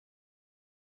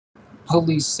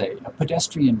Police say a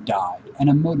pedestrian died and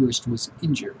a motorist was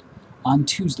injured on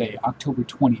Tuesday, October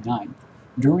 29th,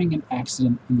 during an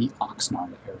accident in the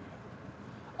Oxnard area.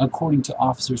 According to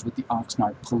officers with the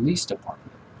Oxnard Police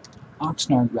Department,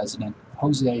 Oxnard resident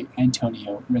Jose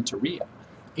Antonio Renteria,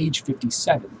 age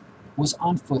 57, was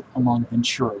on foot along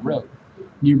Ventura Road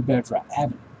near Bevra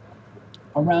Avenue.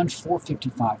 Around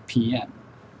 4:55 p.m.,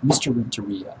 Mr.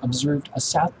 Renteria observed a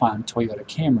southbound Toyota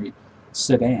Camry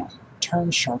sedan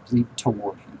turn sharply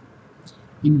toward him.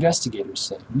 Investigators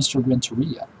say Mr.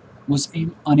 Renteria was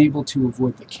unable to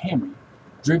avoid the Camry,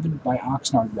 driven by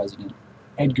Oxnard resident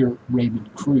Edgar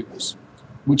Cruz,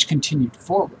 which continued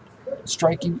forward,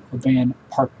 striking a van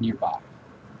parked nearby.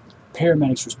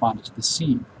 Paramedics responded to the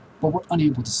scene, but were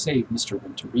unable to save Mr.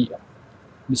 Renteria.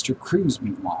 Mr. Cruz,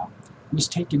 meanwhile, was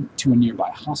taken to a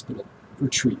nearby hospital for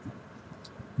treatment.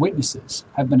 Witnesses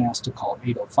have been asked to call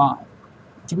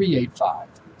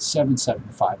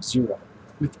 805-385-7750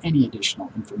 with any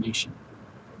additional information.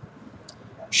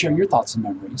 Share your thoughts and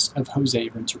memories of Jose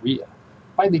Renteria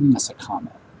by leaving us a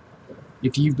comment.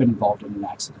 If you've been involved in an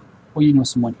accident, or you know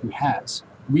someone who has,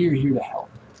 we are here to help.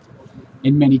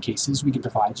 In many cases, we can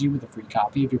provide you with a free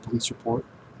copy of your police report.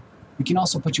 We can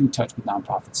also put you in touch with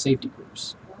nonprofit safety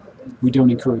groups. We don't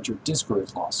encourage or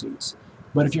discourage lawsuits,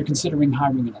 but if you're considering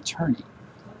hiring an attorney,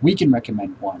 we can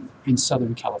recommend one in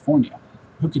Southern California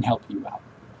who can help you out.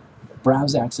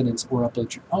 Browse accidents or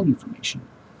upload your own information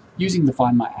using the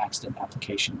Find My Accident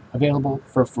application, available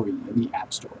for free in the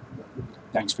App Store.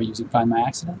 Thanks for using Find My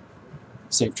Accident.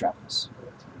 Safe travels.